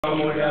There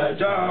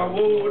are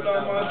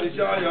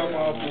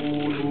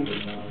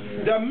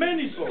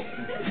many songs.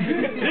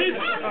 These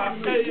are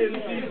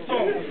ANC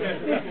songs.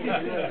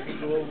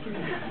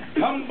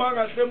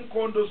 Hambaga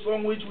Kondo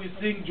song which we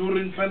sing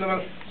during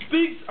funeral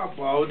speaks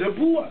about the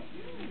poor.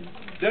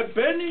 The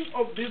banning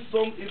of this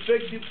song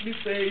effectively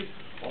says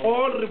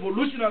all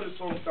revolutionary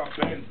songs are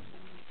banned.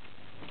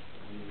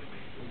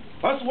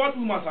 That's what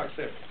we must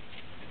accept.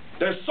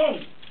 The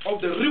songs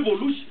of the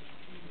revolution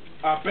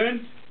are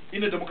banned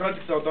in a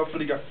democratic South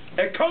Africa,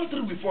 a country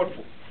we fought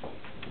for.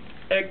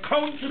 A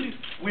country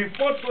we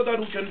fought so that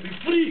we can be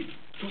free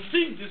to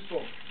sing this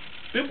song.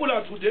 People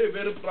are today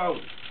very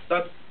proud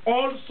that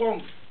all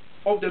songs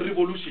of the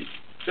revolution,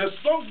 the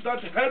songs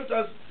that helped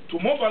us to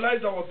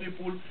mobilize our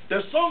people, the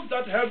songs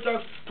that helped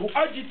us to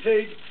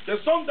agitate, the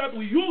songs that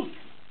we used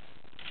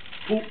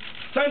to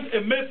send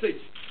a message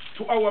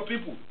to our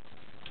people,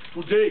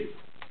 today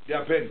they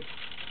are banned.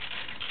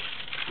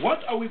 What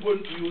are we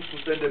going to use to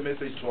send a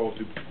message to our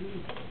people?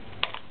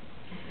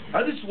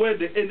 That is where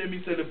the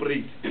enemy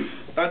celebrates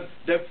that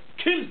they've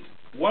killed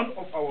one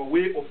of our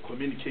way of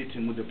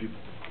communicating with the people.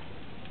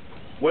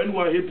 When we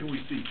are happy, we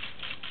sing.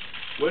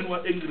 When we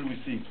are angry,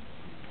 we sing.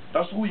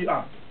 That's who we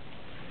are.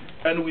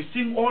 And we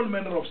sing all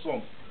manner of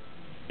songs,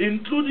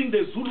 including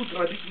the Zulu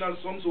traditional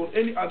songs or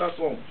any other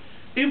song.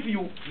 If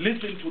you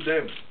listen to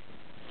them,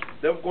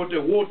 they've got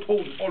a war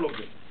tone, all of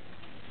them.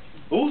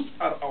 Those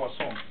are our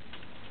songs.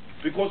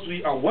 Because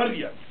we are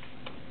warriors.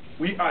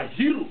 We are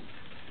heroes.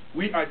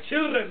 We are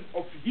children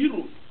of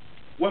heroes.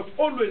 We have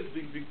always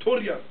been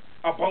victorious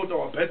about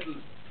our battles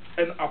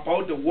and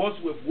about the wars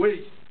we have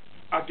waged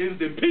against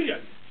the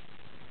imperialists.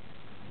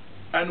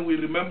 And we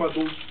remember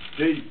those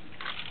days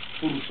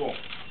through song.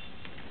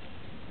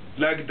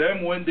 Like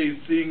them when they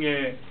sing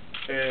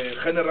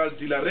General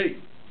de la Rey.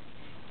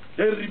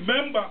 They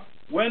remember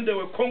when they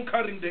were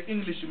conquering the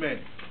Englishmen.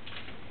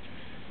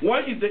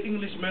 Why is the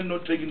Englishman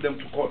not taking them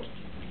to court?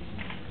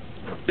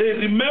 They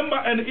remember,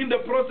 and in the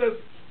process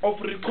of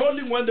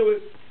recalling when they were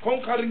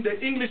conquering the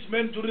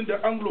Englishmen during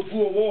the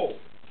Anglo-Boer War,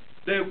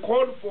 they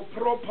called for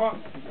proper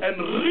and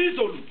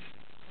resolute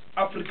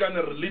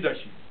Afrikaner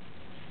leadership.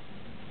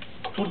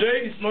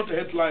 Today it's not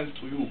headlines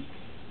to you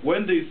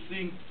when they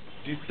sing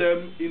the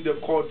same in the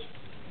court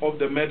of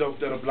the matter of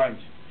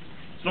Terre'Blanche.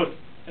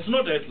 It's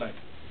not a headline.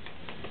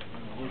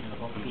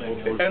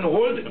 And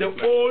hold the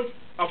old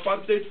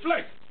apartheid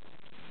flag.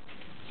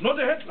 It's not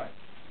a headline.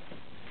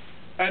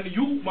 And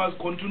you must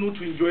continue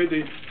to enjoy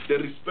the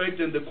respect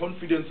and the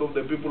confidence of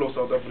the people of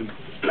South Africa.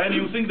 And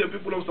you think the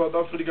people of South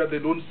Africa, they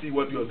don't see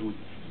what you are doing.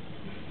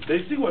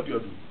 They see what you are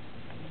doing.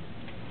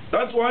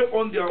 That's why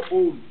on their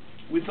own,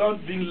 without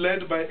being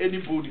led by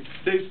anybody,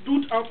 they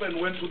stood up and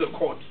went to the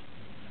court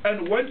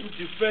and went to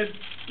defend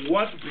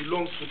what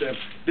belongs to them.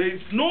 There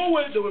is no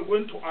way they were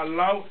going to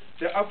allow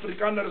the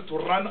Afrikaners to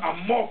run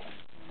amok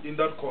in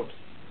that court.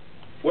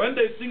 When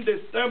they sing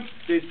the stamp,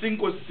 they sing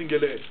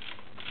Kosisingele.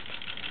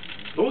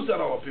 Those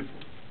are our people.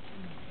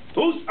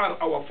 Those are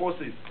our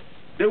forces.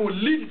 They will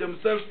lead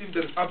themselves if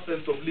there is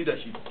absence of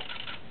leadership.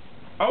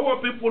 Our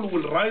people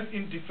will rise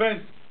in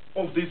defense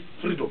of this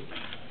freedom.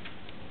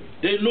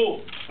 They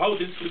know how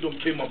this freedom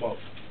came about.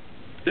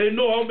 They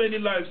know how many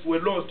lives were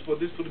lost for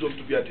this freedom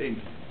to be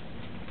attained.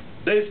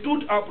 They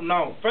stood up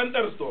now,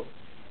 Ventersdorp,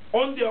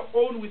 on their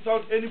own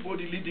without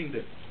anybody leading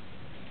them.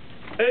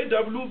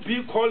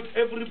 AWB called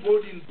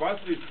everybody in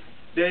buses.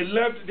 They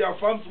left their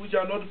farms which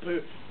are not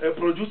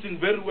producing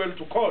very well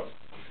to court.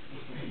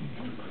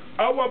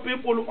 Our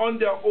people on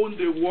their own,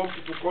 they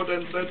walked to court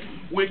and said,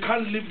 we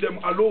can't leave them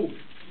alone.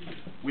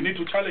 We need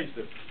to challenge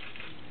them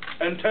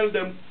and tell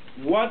them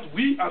what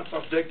we are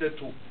subjected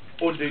to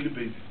on a daily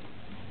basis.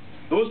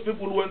 Those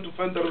people who went to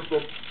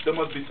Ventersdorp, they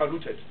must be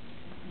saluted.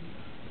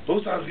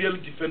 Those are real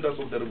defenders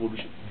of the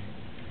revolution.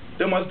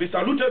 They must be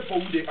saluted for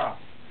who they are.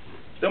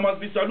 They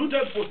must be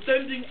saluted for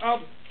standing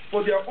up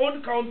for their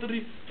own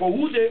country, for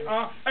who they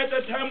are, at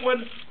a time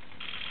when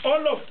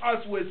all of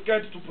us were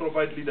scared to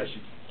provide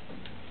leadership.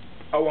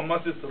 Our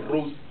masses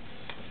rose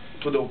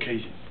to the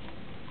occasion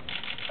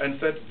and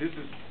said, this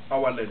is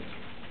our land.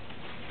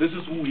 This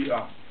is who we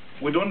are.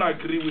 We don't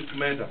agree with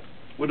murder.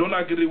 We don't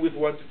agree with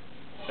what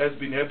has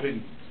been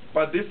happening.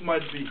 But this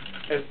might be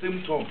a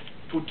symptom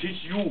to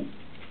teach you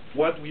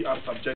what we are subject to.